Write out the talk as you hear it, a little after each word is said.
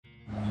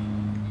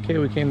Okay,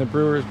 we came to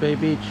Brewers Bay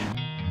Beach.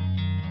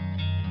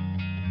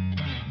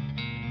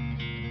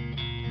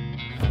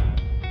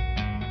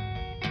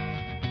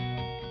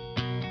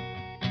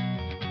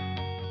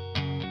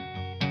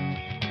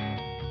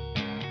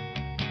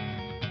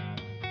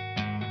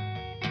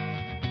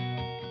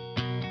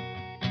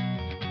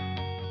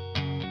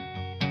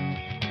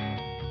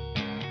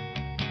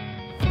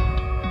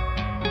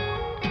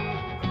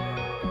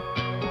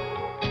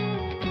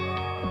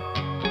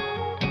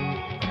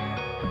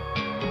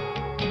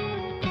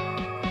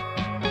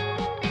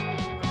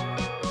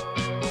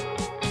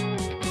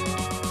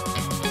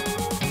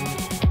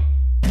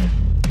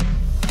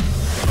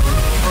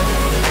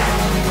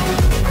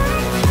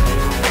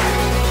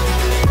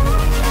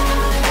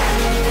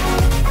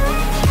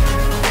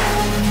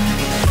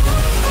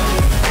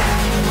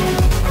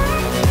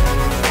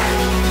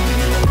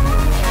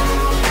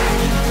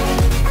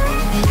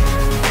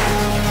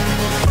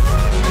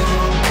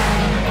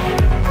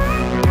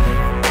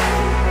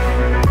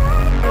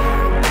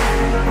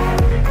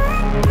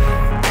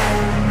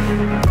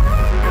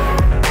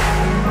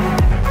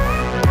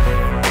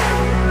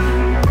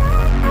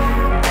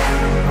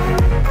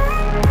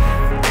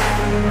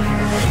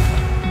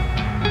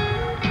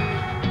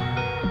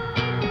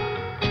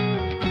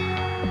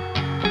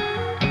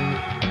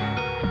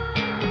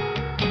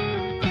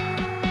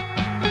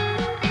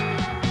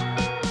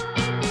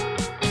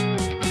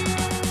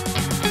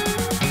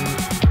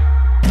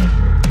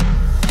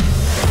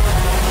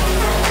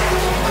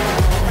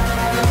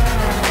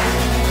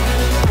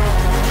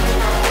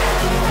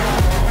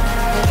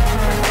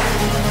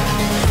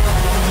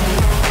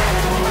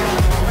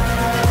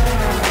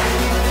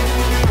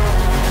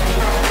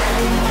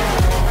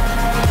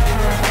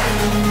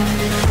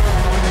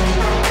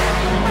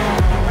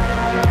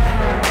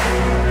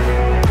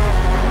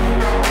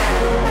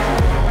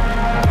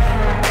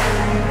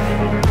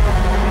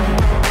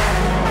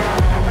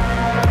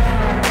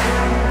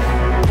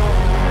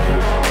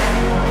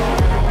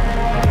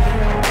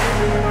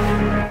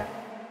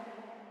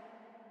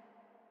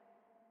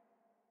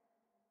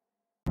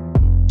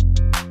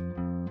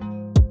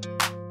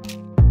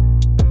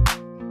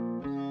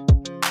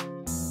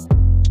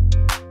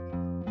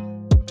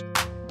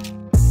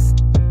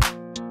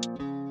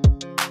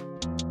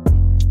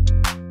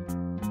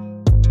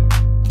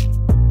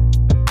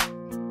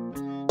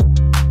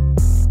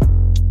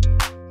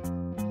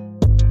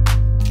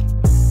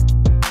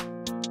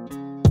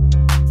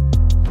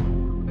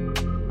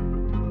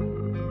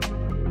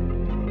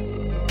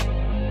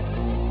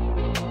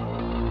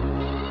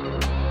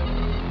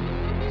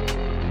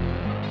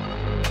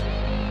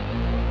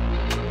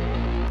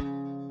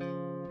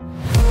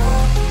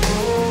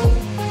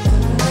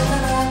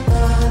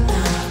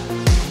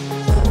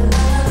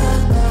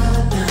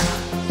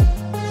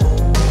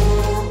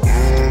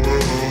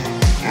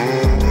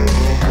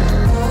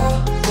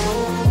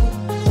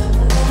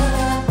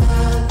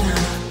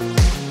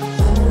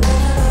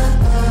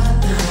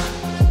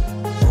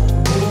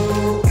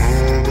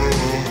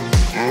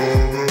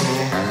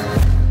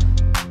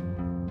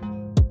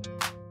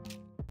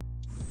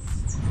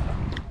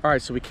 All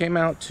right, so we came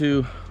out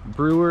to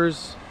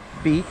Brewers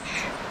Beach,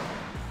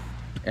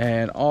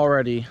 and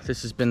already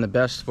this has been the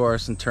best for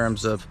us in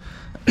terms of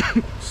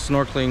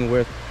snorkeling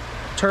with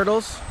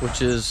turtles,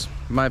 which is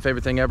my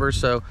favorite thing ever.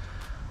 So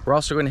we're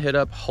also going to hit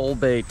up Whole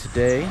Bay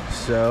today.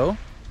 So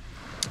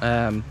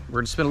we're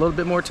going to spend a little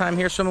bit more time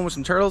here swimming with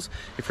some turtles.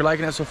 If you're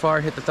liking it so far,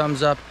 hit the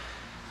thumbs up,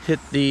 hit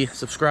the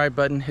subscribe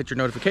button, hit your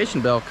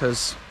notification bell,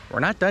 because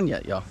we're not done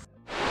yet, y'all.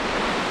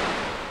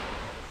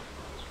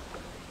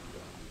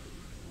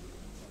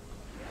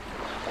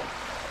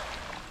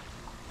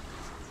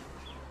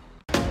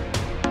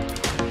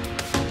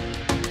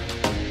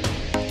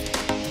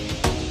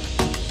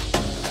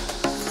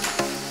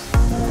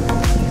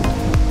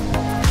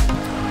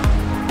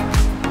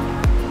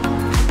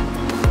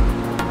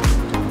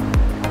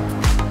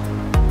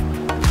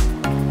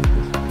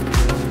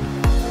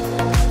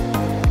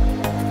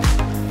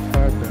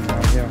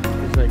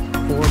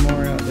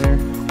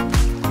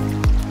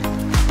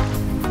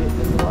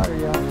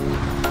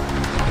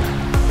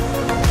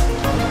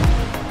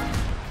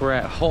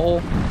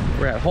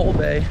 We're at Whole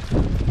Bay.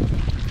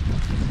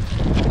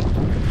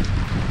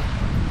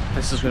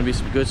 This is going to be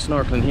some good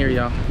snorkeling here,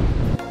 y'all.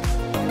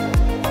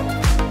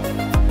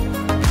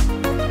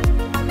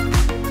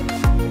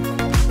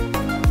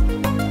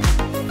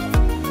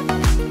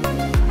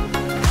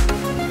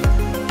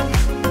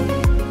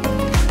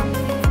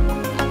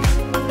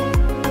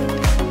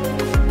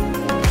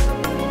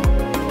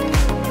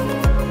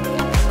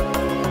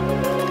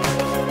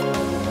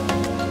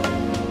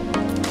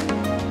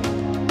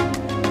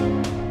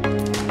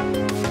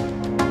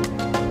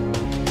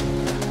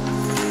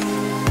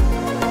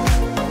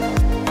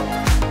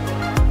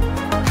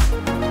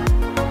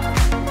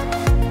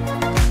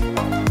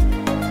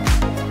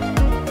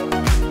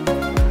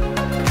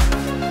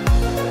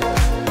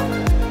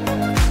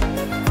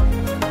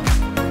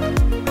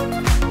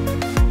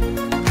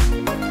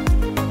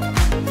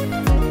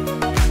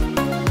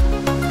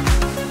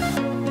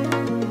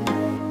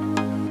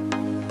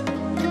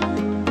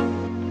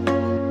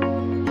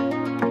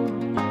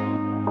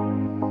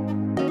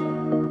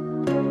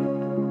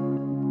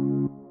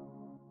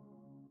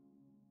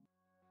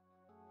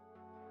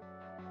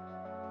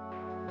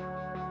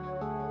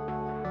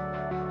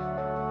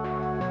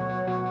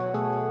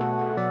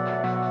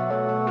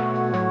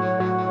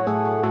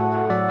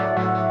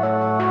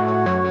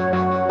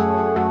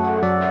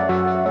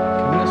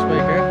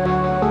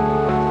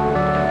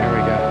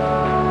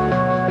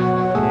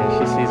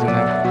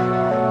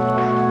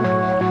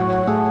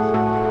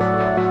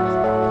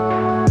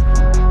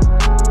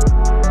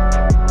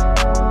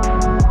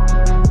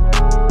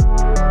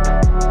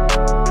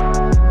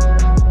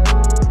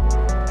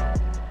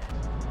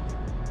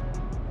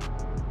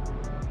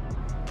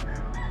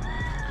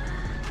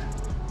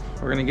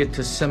 We're gonna get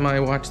to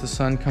semi-watch the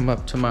sun come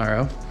up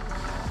tomorrow.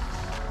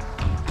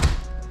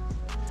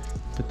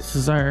 But this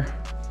is our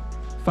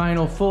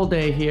final full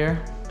day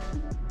here.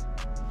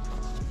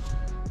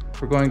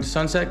 We're going to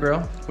Sunset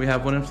Grill. We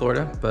have one in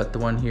Florida, but the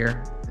one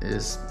here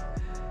is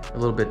a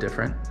little bit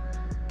different.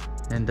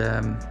 And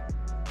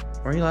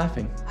why are you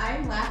laughing?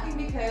 I'm laughing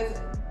because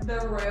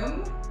the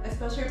room,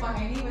 especially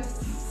behind you, was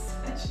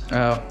such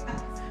a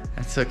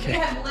That's okay. We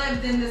have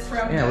lived in this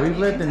room. Yeah, we've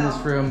lived in this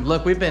room.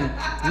 Look, we've been,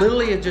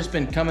 literally have just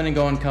been coming and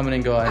going.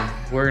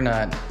 We're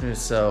not,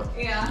 so,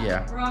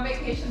 yeah. We're on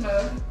vacation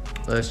mode.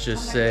 Let's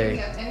just say,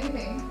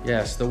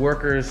 yes, the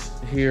workers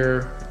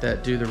here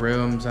that do the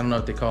rooms, I don't know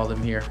what they call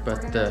them here,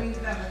 but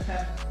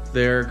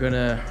they're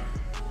gonna,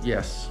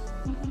 yes,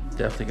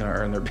 definitely gonna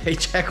earn their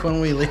paycheck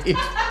when we leave.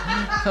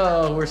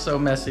 Oh, we're so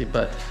messy,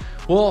 but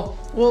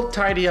we'll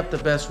tidy up the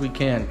best we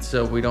can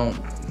so we don't,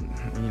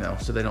 you know,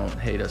 so they don't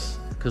hate us,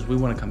 because we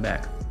want to come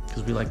back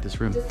because we like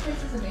this room. This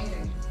place is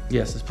amazing.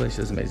 Yes, this place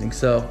is amazing.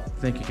 So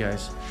thank you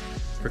guys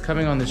for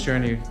coming on this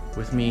journey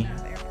with me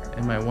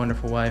and my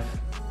wonderful wife.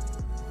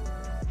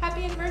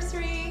 Happy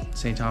anniversary.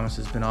 St. Thomas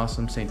has been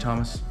awesome. St.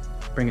 Thomas,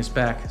 bring us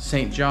back.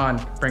 St.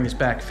 John, bring us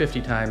back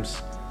 50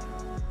 times.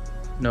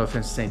 No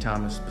offense to St.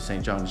 Thomas, but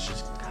St. John has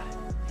just got it.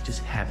 They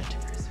just have it.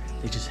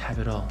 They just have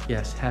it all.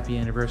 Yes, happy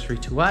anniversary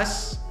to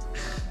us.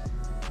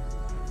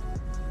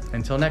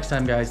 Until next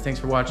time, guys, thanks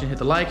for watching. Hit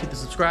the like, hit the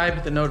subscribe,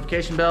 hit the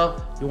notification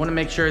bell. You want to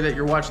make sure that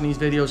you're watching these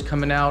videos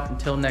coming out.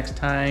 Until next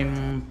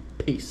time,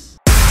 peace.